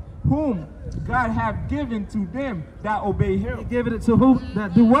Ghost. Whom God have given to them that obey him. He given it to who?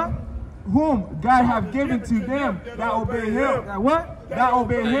 That do what? Whom God have given to them that obey him. That what? That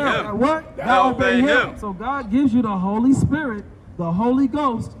obey him. That what? That obey him. So God gives you the Holy Spirit, the Holy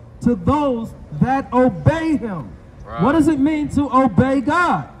Ghost, to those that obey him. Right. What does it mean to obey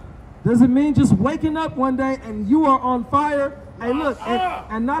God? Does it mean just waking up one day and you are on fire? Hey, look,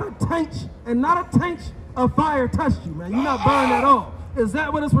 and not a tank of fire touched you, man. You're not burned at all. Is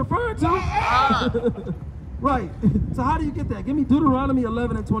that what it's referring to? Right. So how do you get that? Give me Deuteronomy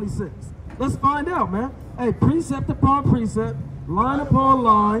 11 and 26. Let's find out, man. Hey, precept upon precept, line upon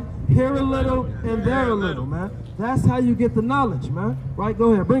line, here a little and there a little, man. That's how you get the knowledge, man. Right?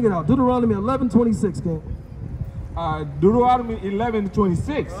 Go ahead, bring it out. Deuteronomy 11, 26, King. Deuteronomy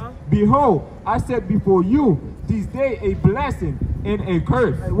 11:26. Behold, I set before you this day a blessing and a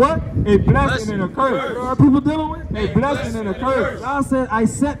curse. A what? A blessing and a curse. What are people dealing with? A blessing and a curse. God said, I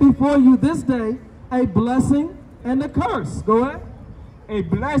set before you this day a blessing and a curse. Go ahead. A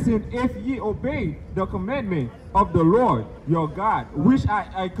blessing if ye obey the commandment of the Lord your God, which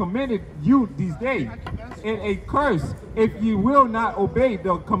I commanded you this day, and a curse if ye will not obey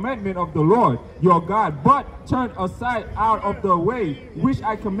the commandment of the Lord your God, but turn aside out of the way which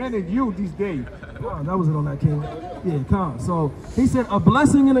I commanded you this day. Oh, that was it on that, King. Yeah, come. So he said a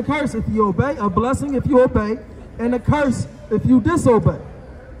blessing and a curse if you obey, a blessing if you obey, and a curse if you disobey.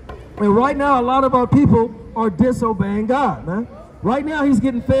 And right now, a lot of our people are disobeying God, man. Right now, he's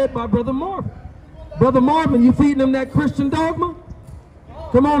getting fed by Brother Marvin. Brother Marvin, you feeding him that Christian dogma?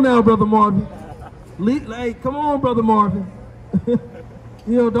 Come on now, Brother Marvin. Hey, come on, Brother Marvin.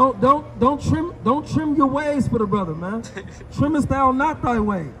 You know, don't trim your ways for the brother, man. Trimmest thou not thy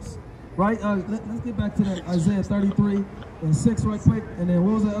ways, right? Let's get back to that Isaiah 33 and 6 right quick, and then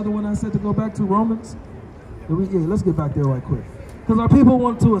what was the other one I said to go back to? Romans. Yeah, let's get back there right quick, because our people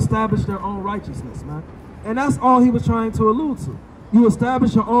want to establish their own righteousness, man, and that's all he was trying to allude to. You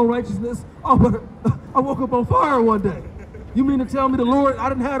establish your own righteousness. Oh, but I woke up on fire one day. You mean to tell me the Lord, I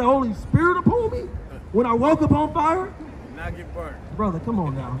didn't have the Holy Spirit upon me when I woke up on fire? Not get burned. Brother, come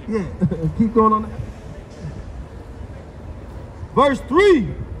on now. Yeah, keep going on that. Verse 3,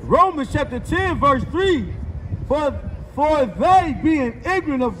 Romans chapter 10, verse 3. For they being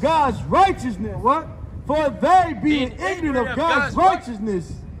ignorant of God's righteousness, what? For they being ignorant of God's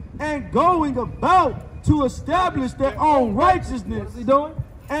righteousness and going about to establish their own righteousness. What's he doing?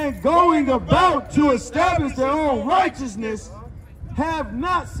 And going about to establish their own righteousness, have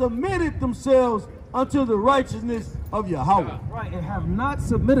not submitted themselves unto the righteousness of Yahweh. Right, and have not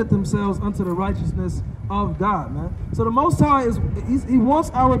submitted themselves unto the righteousness of God, man. So the Most High he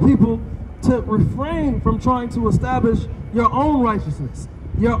wants our people to refrain from trying to establish your own righteousness,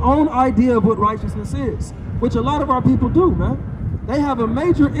 your own idea of what righteousness is, which a lot of our people do, man. They have a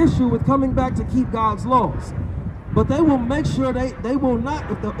major issue with coming back to keep God's laws. But they will make sure they will not,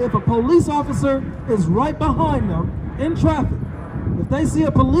 if a police officer is right behind them in traffic, if they see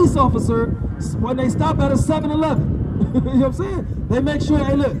a police officer when they stop at a 7-Eleven, you know what I'm saying? They make sure,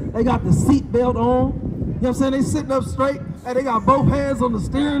 hey look, they got the seat belt on, you know what I'm saying? They sitting up straight, and they got both hands on the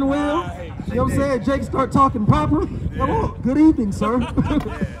steering wheel, you know what I'm saying? Jake start talking proper. Come on, good evening, sir.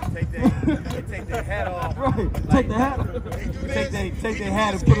 Take their hat off. Right, take the hat off. Take their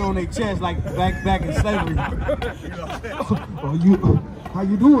hat and put it on their chest like back in slavery. How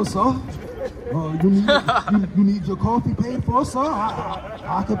you doing, sir? You need your coffee paid for, sir?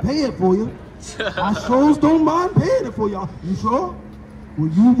 I can pay it for you. I sure don't mind paying it for y'all. You sure? Well,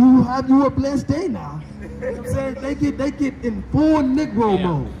 you have you a blessed day now. You know what I'm saying? They get in full Negro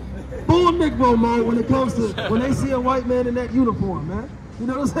mode. Full Negro mode when it comes to when they see a white man in that uniform, man. You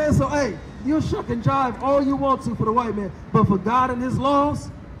know what I'm saying? So hey, you'll shuck and jive all you want to for the white man, but for God and his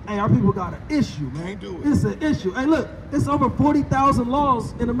laws, Hey, our people got an issue, man. Can't do it. It's an issue. Hey, look, it's over 40,000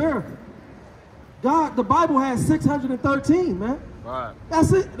 laws in America. The Bible has 613, man. Right.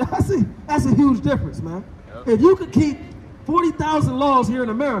 That's it. That's a huge difference, man. Yep. If you could keep 40,000 laws here in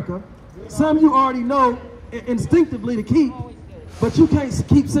America, some you already know instinctively to keep, but you can't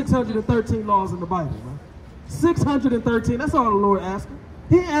keep 613 laws in the Bible, man. 613, that's all the Lord asking.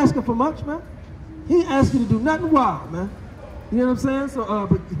 He ain't asking for much, man. He ain't asking you to do nothing wild, man. You know what I'm saying? So,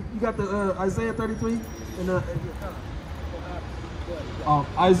 but you got the Isaiah 33 and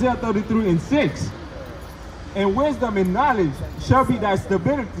Isaiah 33:6. And wisdom and knowledge shall be thy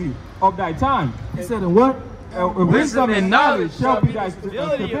stability of thy time. He said, and what? Wisdom and knowledge shall be thy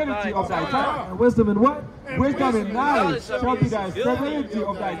stability of thy time. And wisdom and what? Wisdom and knowledge shall be thy stability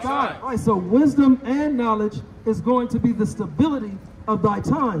of thy time. All right, so wisdom and knowledge is going to be the stability of thy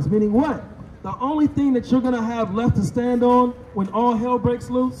times. Meaning what? The only thing that you're going to have left to stand on when all hell breaks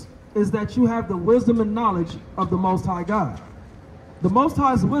loose is that you have the wisdom and knowledge of the Most High God. The Most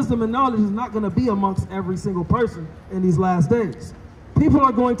High's wisdom and knowledge is not going to be amongst every single person in these last days. People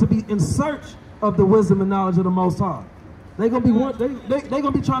are going to be in search of the wisdom and knowledge of the Most High. They're going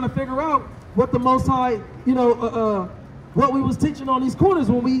to be trying to figure out what the Most High, what we was teaching on these corners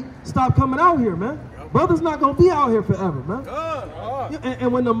when we stopped coming out here, man. Brother's not going to be out here forever, man.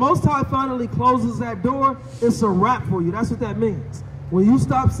 And when the Most High finally closes that door, it's a wrap for you. That's what that means. When you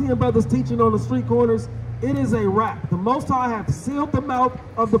stop seeing brothers teaching on the street corners, it is a wrap. The Most High have sealed the mouth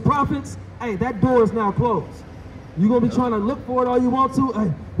of the prophets. Hey, that door is now closed. You're going to be trying to look for it all you want to.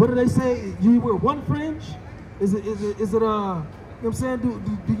 Hey, what do they say? You wear one fringe? Is it, you know what I'm saying?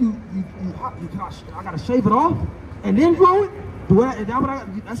 I got to shave it off and then grow it?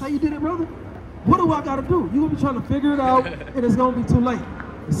 That's how you did it, brother? What do I got to do? You're going to be trying to figure it out, and it's going to be too late.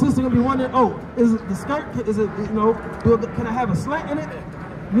 The sister going to be wondering, oh, is it the skirt? Is it, can I have a slant in it?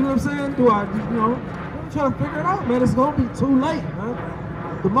 You know what I'm saying? I'm trying to figure it out, man. It's going to be too late,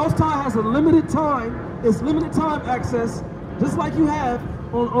 man. The Most High has a limited time. It's limited time access, just like you have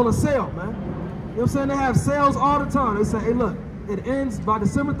on a sale, man. You know what I'm saying? They have sales all the time. They say, hey, look, it ends by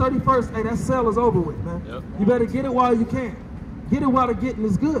December 31st. Hey, that sale is over with, man. Yep. You better get it while you can. Get it while the getting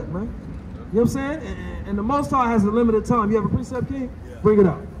is good, man. You know what I'm saying? And the Most High has a limited time. You have a precept, King? Yeah. Bring it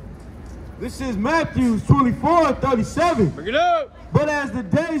up. This is Matthew 24:37. Bring it up. But as the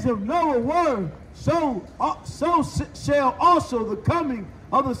days of Noah were, so shall also the coming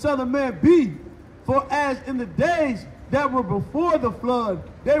of the Son of Man be. For as in the days that were before the flood,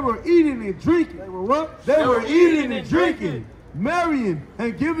 they were eating and drinking. They were what? They were eating and drinking, marrying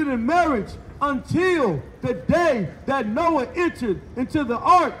and giving in marriage until the day that Noah entered into the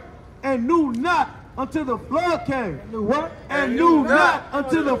ark and knew not until the flood came. And knew what? And knew not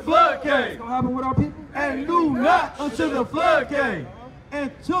until the flood came. What's going to happen with our people? And knew not until the flood came.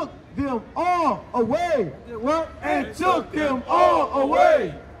 And took them all away. What? And took them all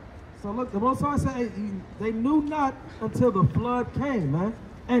away. So look, the Most High said, hey, they knew not until the flood came, man,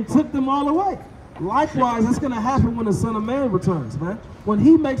 and took them all away. Likewise, it's going to happen when the Son of Man returns, man. When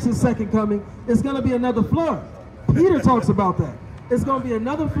he makes his second coming, it's going to be another flood. Peter talks about that. It's going to be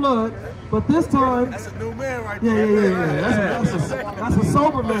another flood, but this time... That's a new man right there. Yeah. That's a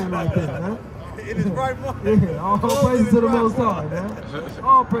sober man right there, man. In his right mind. Yeah, all praises to the Most High, man.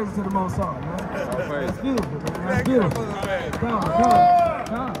 All praises to the Most High, man. That's beautiful, man. That's beautiful.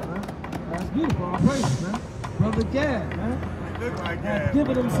 God, man. That's beautiful. All praises, man. Brother Gad, man. Look like Gad.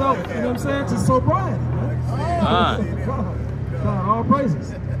 Giving himself, you know what I'm saying, to sobriety, man. God, all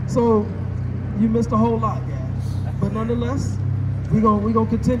praises. So, you missed a whole lot, Gad. But nonetheless, we gonna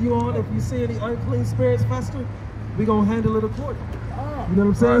continue on. If you see any unclean spirits fester, we gonna handle it accordingly. You know what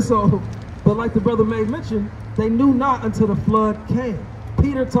I'm saying? So, but like the brother May mentioned, they knew not until the flood came.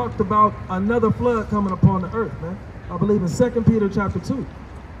 Peter talked about another flood coming upon the earth, man. I believe in 2 Peter chapter 2.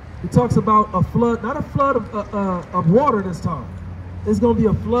 He talks about a flood, not a flood of water this time. It's going to be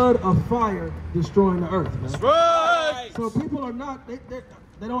a flood of fire destroying the earth, man. That's right. So people are not, they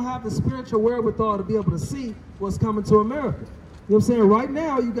don't have the spiritual wherewithal to be able to see what's coming to America. You know what I'm saying? Right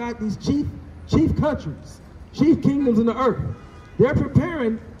now, you got these chief countries, chief kingdoms in the earth. They're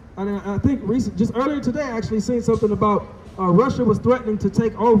preparing, and I think just earlier today, I actually seen something about Russia was threatening to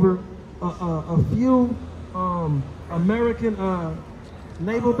take over a few American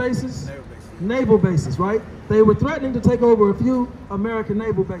naval bases. Naval bases, right? They were threatening to take over a few American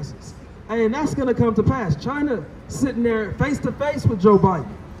naval bases. And that's going to come to pass. China sitting there face to face with Joe Biden.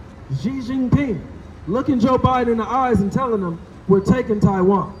 Xi Jinping looking Joe Biden in the eyes and telling him, we're taking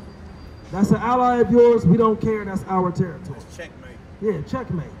Taiwan. That's an ally of yours. We don't care. That's our territory. Checkmate. Yeah,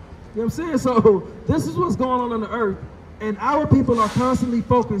 checkmate. You know what I'm saying? So this is what's going on the earth. And our people are constantly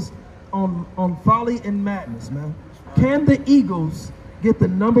focused on folly and madness, man. Can the Eagles get the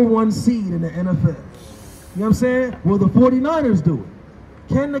 #1 seed in the NFL? You know what I'm saying? Will the 49ers do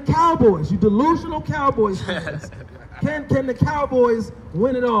it? Can the Cowboys, you delusional Cowboys fans, can the Cowboys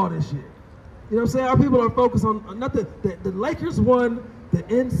win it all this year? You know what I'm saying? Our people are focused on nothing. The Lakers won the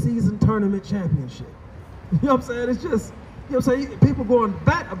in-season tournament championship. You know what I'm saying? It's just, you know what I'm saying? People going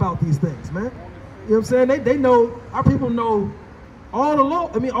back about these things, man. You know what I'm saying? They know, our people know all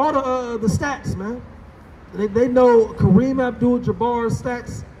the stats, man. They know Kareem Abdul-Jabbar's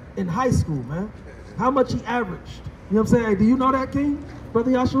stats in high school, man. How much he averaged. You know what I'm saying? Hey, do you know that, King?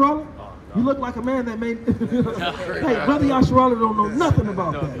 Brother Yasharala? You look like a man that made... Hey, Brother Yasharala don't know nothing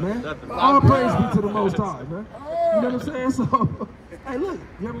about that, man. All praise be to the Most High, man. You know what I'm saying? So, hey, look,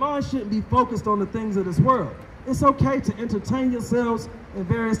 your mind shouldn't be focused on the things of this world. It's okay to entertain yourselves at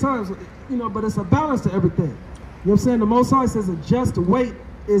various times, you know, but it's a balance to everything. You know what I'm saying? The Most High says a just weight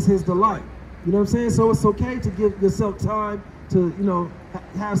is his delight. You know what I'm saying? So it's okay to give yourself time to, you know,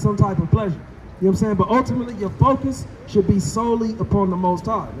 have some type of pleasure. You know what I'm saying? But ultimately, your focus should be solely upon the Most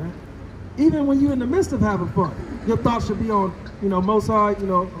High, man. Even when you're in the midst of having fun, your thoughts should be on, you know, Most High, you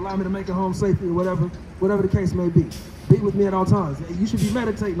know, allow me to make it home safely or whatever the case may be. Be with me at all times. You should be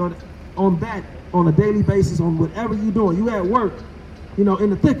meditating on that on a daily basis, on whatever you're doing. You at work, you know, in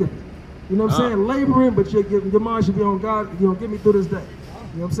the thick of it. You know what I'm saying? Laboring, but your mind should be on God. You know, get me through this day.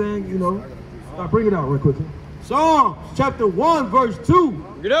 You know what I'm saying? You know, I'll bring it out real quickly. Psalm chapter 1, verse 2.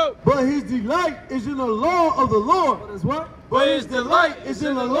 Get out. But his delight is in the law of the Lord. But his what? But his delight is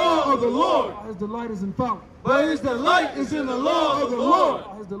in the law of the Lord. His delight is in fountain. But his delight is in the law of the Lord.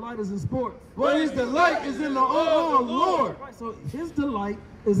 His delight is in sports. But his delight is in the law of the Lord. Right, so his delight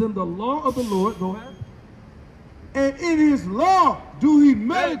is in the law of the Lord. Go ahead. And in his law do he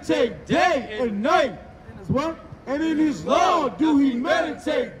meditate day and night. And his what? And in his law do he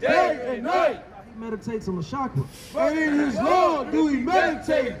meditate day and night. He meditates on the chakra. And in his law do he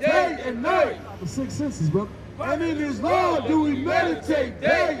meditate day and night. The six senses, brother. And in his law do we meditate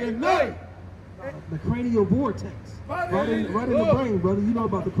day and night. The cranial vortex. Right in the brain, brother. You know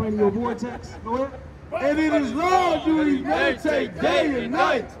about the cranial vortex. Go ahead. And in his law do we meditate day and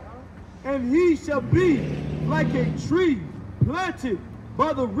night. And he shall be like a tree planted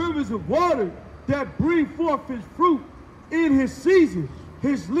by the rivers of water that bring forth his fruit in his season.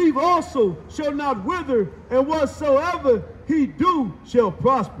 His leaf also shall not wither, and whatsoever he do shall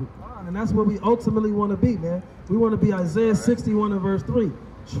prosper. And that's what we ultimately want to be, man. We want to be Isaiah 61 and verse 3.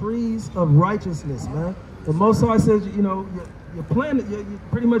 Trees of righteousness, man. The Most High says, you know, your planet,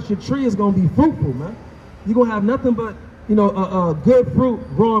 pretty much your tree is going to be fruitful, man. You're going to have nothing but, you know, good fruit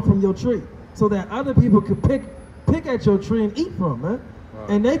growing from your tree, so that other people can pick at your tree and eat from, man.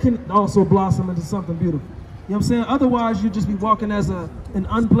 And they can also blossom into something beautiful. You know what I'm saying? Otherwise, you just be walking as an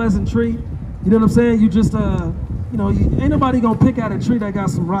unpleasant tree. You know what I'm saying? You just, you know, ain't nobody gonna pick at a tree that got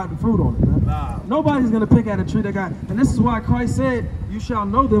some rotten fruit on it, man. Nah. Nobody's gonna pick at a tree that got, and this is why Christ said, you shall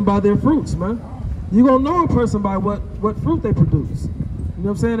know them by their fruits, man. You're gonna know a person by what fruit they produce. You know what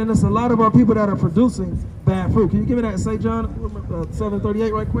I'm saying? And there's a lot of our people that are producing bad fruit. Can you give me that St. John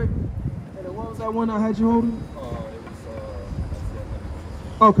 7:38 right quick? And what was that one I had you holding?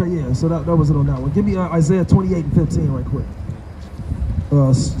 Okay, yeah, so that wasn't on that one. Give me Isaiah 28 and 15 right quick.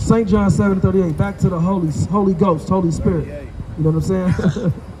 St. John 7:38, back to the Holy Ghost, Holy Spirit. You know what I'm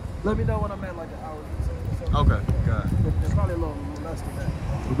saying? Let me know when I'm at like an hour. Okay, got it. It's probably a little less than that.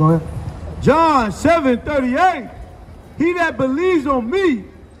 So go ahead. John 7:38. He that believes on me,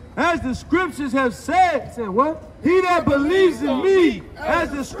 as the scriptures have said. Said what? He that believes in me, as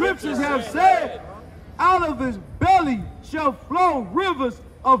the scriptures have said, out of his belly shall flow rivers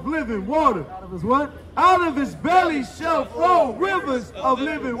of living water. Out of his what? Out of his belly shall flow rivers of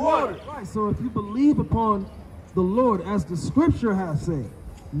living water. Right, so if you believe upon the Lord as the scripture has said,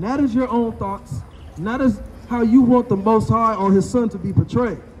 not as your own thoughts, not as how you want the Most High or his son to be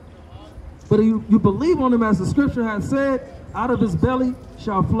portrayed, but you believe on him as the scripture has said, out of his belly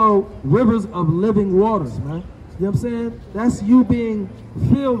shall flow rivers of living waters, man. You know what I'm saying? That's you being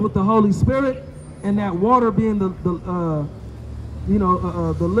filled with the Holy Spirit, and that water being the living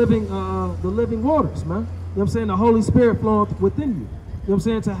waters, man. You know what I'm saying? The Holy Spirit flowing within you. You know what I'm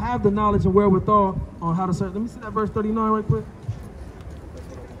saying? To have the knowledge and wherewithal on how to serve. Let me see that verse 39 right quick.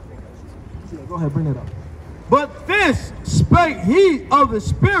 Yeah, go ahead, bring that up. But this spake he of the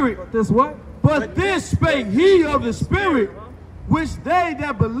Spirit. But this what? But this spake he of the Spirit, which they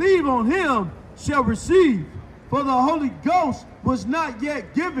that believe on him shall receive. For the Holy Ghost was not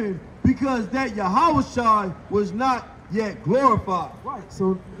yet given, because that Yahushua was not yet glorified. Right.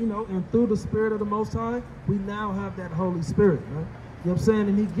 So, you know, and through the Spirit of the Most High, we now have that Holy Spirit, man. You know what I'm saying?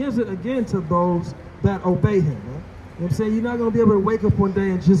 And he gives it again to those that obey him, man. You know what I'm saying? You're not going to be able to wake up one day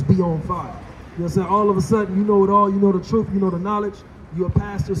and just be on fire. You know what I'm saying? All of a sudden, you know it all, you know the truth, you know the knowledge, you're a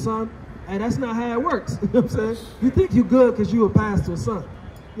pastor's son. And that's not how it works. You know what I'm saying? You think you're good because you're a pastor's son.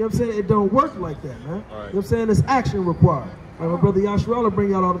 You know what I'm saying? It don't work like that, man. Right. You know what I'm saying? There's action required. Like my brother Yashua will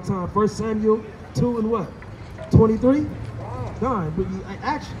bring out all the time. 1 Samuel 2 and what? 23? Done. But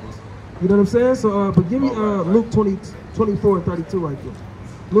actions. You know what I'm saying? So, but give me Luke 24 and 32 right there.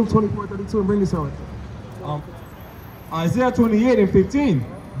 Luke 24 and 32 and bring this out right there. Isaiah 28 and 15.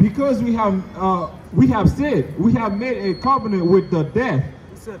 Because we have said, we have made a covenant with the death.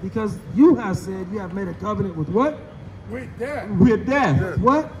 He said, because you have said, you have made a covenant with what? With death. With death. Yes.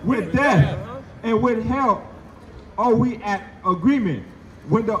 What? With death. And with hell are we at agreement.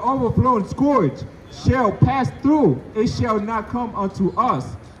 When the overflowing scourge shall pass through, it shall not come unto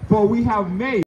us, for we have made